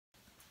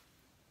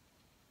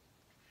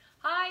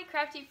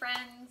crafty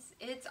friends,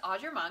 it's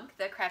Audra Monk,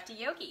 the Crafty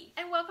Yogi,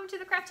 and welcome to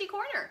the Crafty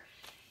Corner.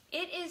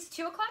 It is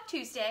 2 o'clock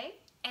Tuesday,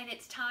 and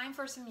it's time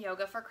for some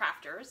yoga for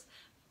crafters,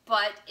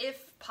 but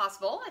if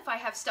possible, if I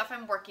have stuff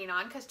I'm working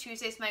on, because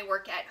Tuesday's my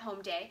work at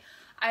home day,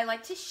 I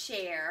like to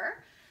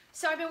share.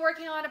 So I've been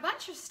working on a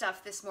bunch of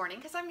stuff this morning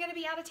because I'm going to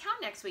be out of town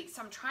next week,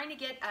 so I'm trying to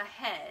get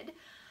ahead.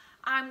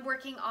 I'm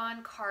working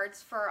on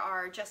cards for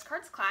our Just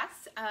Cards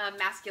class,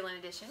 masculine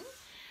edition.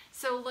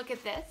 So look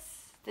at this.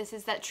 This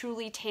is that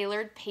truly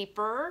tailored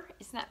paper.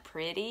 Isn't that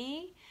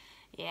pretty?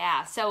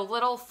 Yeah, so a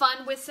little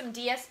fun with some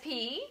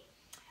DSP.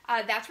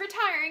 That's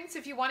retiring, so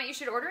if you want it, you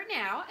should order it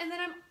now. And then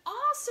I'm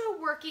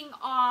also working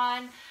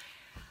on,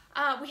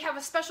 we have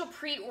a special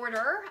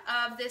pre-order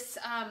of this,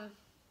 I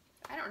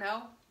don't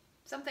know,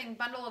 something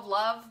bundle of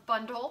love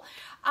bundle.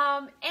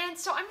 And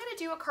so I'm going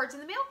to do a cards in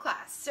the mail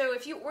class. So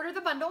if you order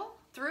the bundle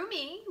through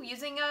me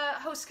using a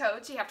host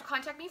code, so you have to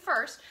contact me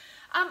first,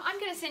 I'm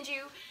going to send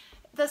you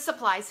the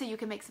supplies so you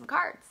can make some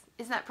cards.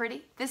 Isn't that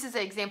pretty? This is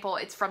an example.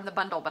 It's from the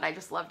bundle, but I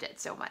just loved it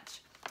so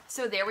much.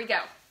 So there we go.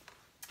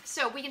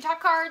 So we can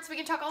talk cards, we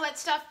can talk all that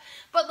stuff,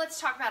 but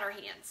let's talk about our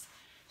hands.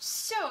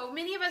 So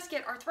many of us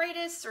get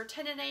arthritis or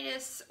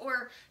tendonitis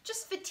or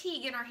just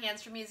fatigue in our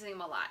hands from using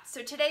them a lot.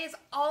 So today is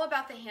all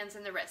about the hands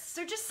and the wrists.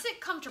 So just sit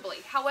comfortably,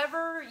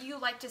 however you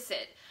like to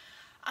sit.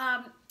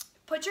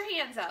 Put your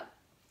hands up,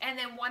 and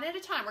then one at a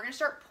time, we're going to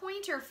start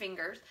pointer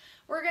fingers.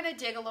 We're going to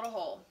dig a little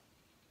hole.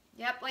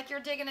 Yep, like you're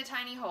digging a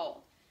tiny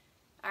hole.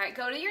 All right,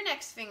 go to your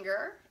next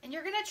finger, and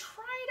you're going to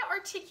try to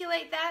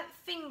articulate that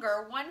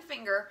finger, one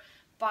finger,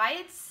 by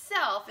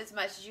itself as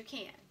much as you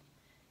can.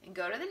 And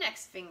go to the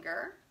next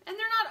finger, and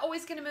they're not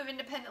always going to move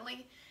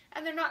independently,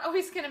 and they're not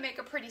always going to make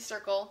a pretty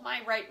circle. My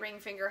right ring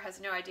finger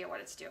has no idea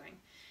what it's doing.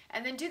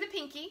 And then do the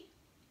pinky.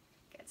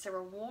 Good, so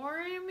we're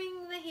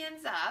warming the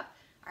hands up.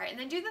 All right, and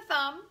then do the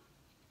thumb.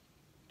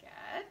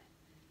 Good.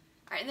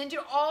 All right, and then do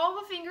all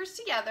the fingers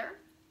together.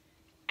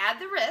 Add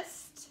the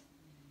wrist.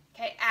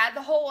 Okay, add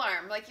the whole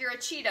arm like you're a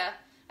cheetah.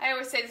 I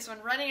always say this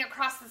one, running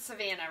across the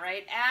savannah,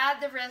 right?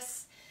 Add the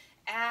wrists,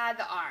 add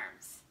the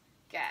arms.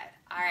 Good.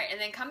 All right, and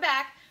then come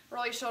back,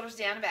 roll your shoulders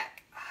down and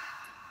back.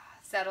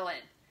 Settle in.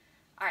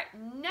 All right,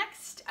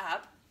 next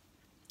up,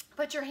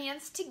 put your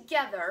hands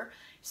together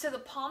so the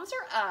palms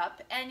are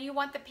up and you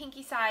want the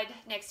pinky side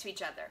next to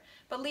each other,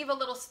 but leave a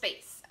little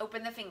space.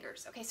 Open the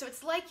fingers. Okay, so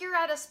it's like you're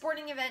at a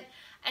sporting event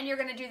and you're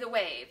going to do the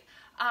wave.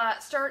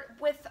 Start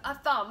with a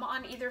thumb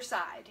on either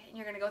side, and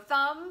you're going to go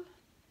thumb.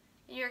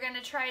 You're going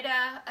to try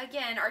to,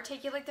 again,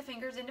 articulate the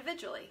fingers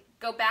individually.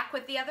 Go back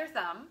with the other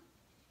thumb.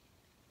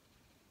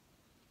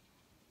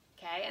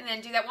 Okay, and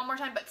then do that one more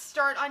time, but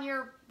start on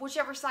your,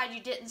 whichever side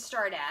you didn't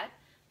start at,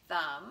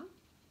 thumb.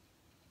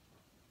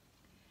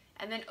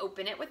 And then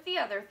open it with the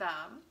other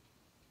thumb.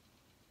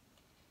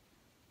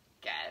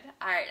 Good.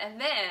 All right, and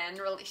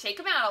then really shake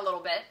them out a little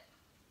bit.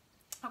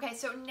 Okay,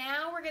 so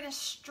now we're going to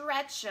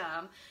stretch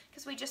them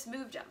because we just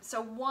moved them.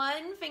 So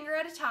one finger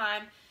at a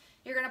time,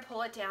 you're going to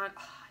pull it down.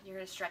 Oh, you're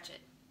going to stretch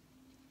it.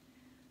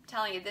 I'm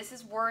telling you, this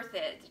is worth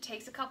it. It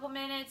takes a couple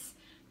minutes.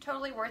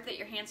 Totally worth it.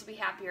 Your hands will be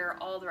happier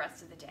all the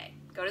rest of the day.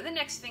 Go to the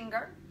next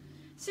finger.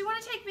 So you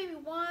want to take maybe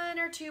 1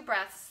 or 2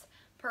 breaths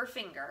per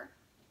finger.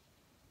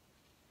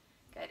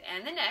 Good.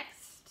 And the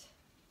next.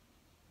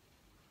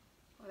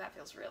 Oh, that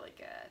feels really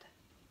good.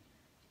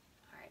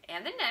 All right.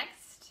 And the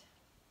next.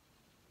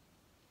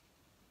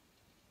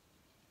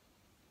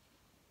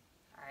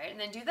 All right. And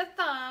then do the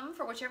thumb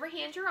for whichever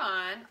hand you're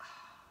on.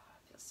 Oh,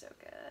 it feels so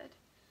good.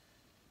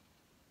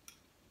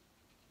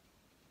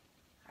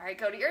 All right,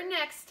 go to your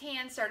next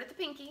hand, start at the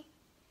pinky.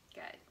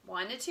 Good.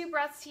 1 to 2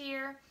 breaths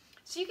here.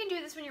 So you can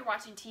do this when you're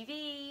watching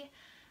TV.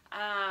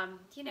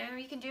 You know,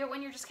 you can do it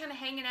when you're just kind of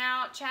hanging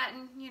out,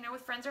 chatting, you know,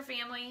 with friends or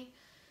family.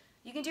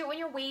 You can do it when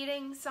you're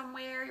waiting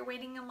somewhere, you're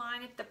waiting in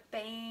line at the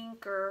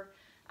bank or,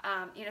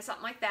 you know,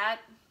 something like that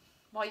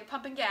while you're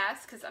pumping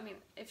gas. Because, I mean,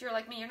 if you're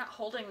like me, you're not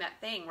holding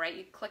that thing, right?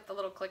 You click the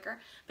little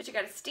clicker, but you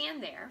got to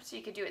stand there, so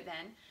you could do it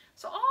then.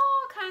 So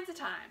all kinds of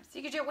times.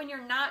 You could do it when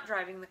you're not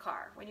driving the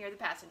car, when you're the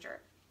passenger.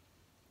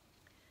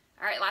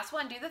 All right, last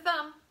one, do the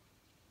thumb.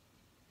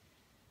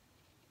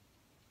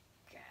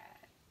 Good.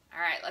 All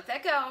right, let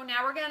that go.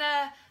 Now we're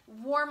gonna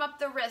warm up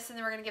the wrists, and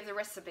then we're gonna give the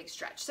wrists a big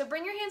stretch. So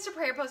bring your hands to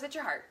prayer pose at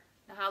your heart.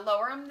 Now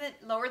lower them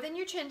lower than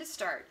your chin to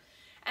start.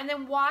 And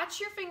then watch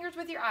your fingers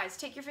with your eyes.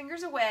 Take your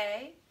fingers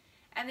away,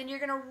 and then you're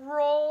gonna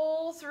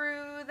roll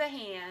through the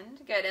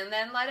hand. Good, and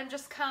then let them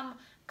just come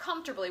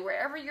comfortably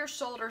wherever your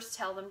shoulders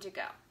tell them to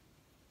go.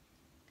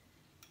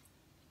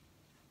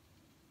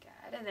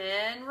 And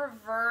then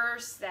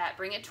reverse that.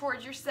 Bring it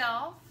towards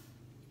yourself.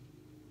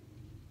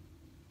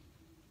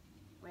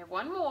 We have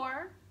one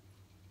more.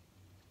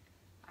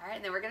 All right,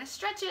 and then we're going to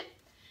stretch it.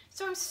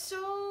 So I'm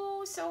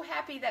so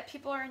happy that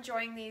people are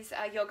enjoying these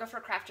Yoga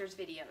for Crafters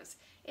videos.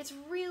 It's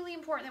really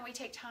important that we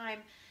take time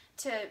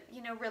to,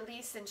 you know,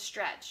 release and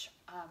stretch.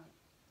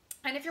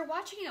 And if you're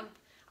watching them,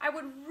 I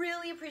would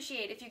really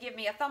appreciate if you give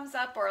me a thumbs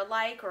up or a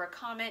like or a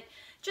comment,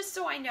 just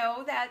so I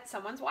know that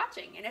someone's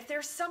watching. And if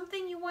there's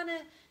something you want to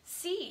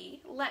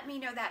see, let me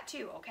know that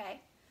too, okay?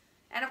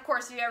 And of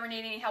course, if you ever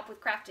need any help with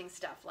crafting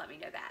stuff, let me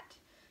know that.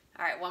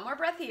 All right, one more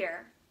breath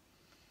here.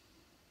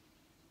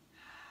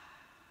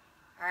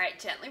 All right,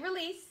 gently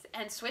release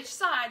and switch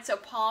sides. So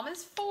palm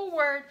is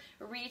forward.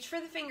 Reach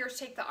for the fingers.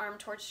 Take the arm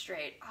towards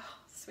straight. Oh,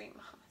 sweet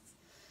mamas.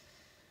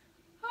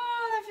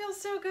 Oh, that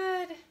feels so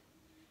good.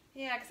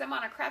 Yeah, because I'm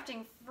on a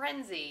crafting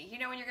frenzy. You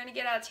know, when you're going to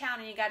get out of town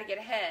and you got to get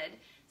ahead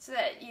so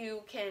that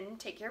you can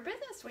take care of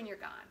business when you're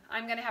gone.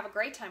 I'm going to have a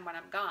great time when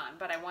I'm gone,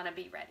 but I want to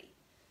be ready.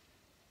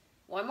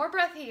 One more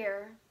breath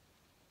here.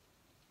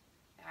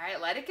 All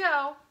right, let it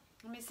go.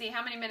 Let me see,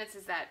 how many minutes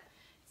is that?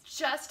 It's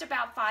just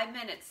about 5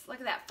 minutes. Look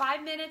at that,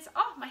 5 minutes.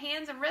 Oh, my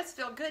hands and wrists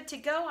feel good to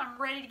go.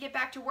 I'm ready to get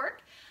back to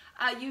work.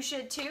 You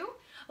should too.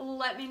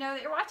 Let me know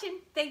that you're watching.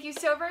 Thank you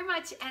so very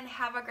much and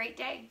have a great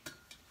day.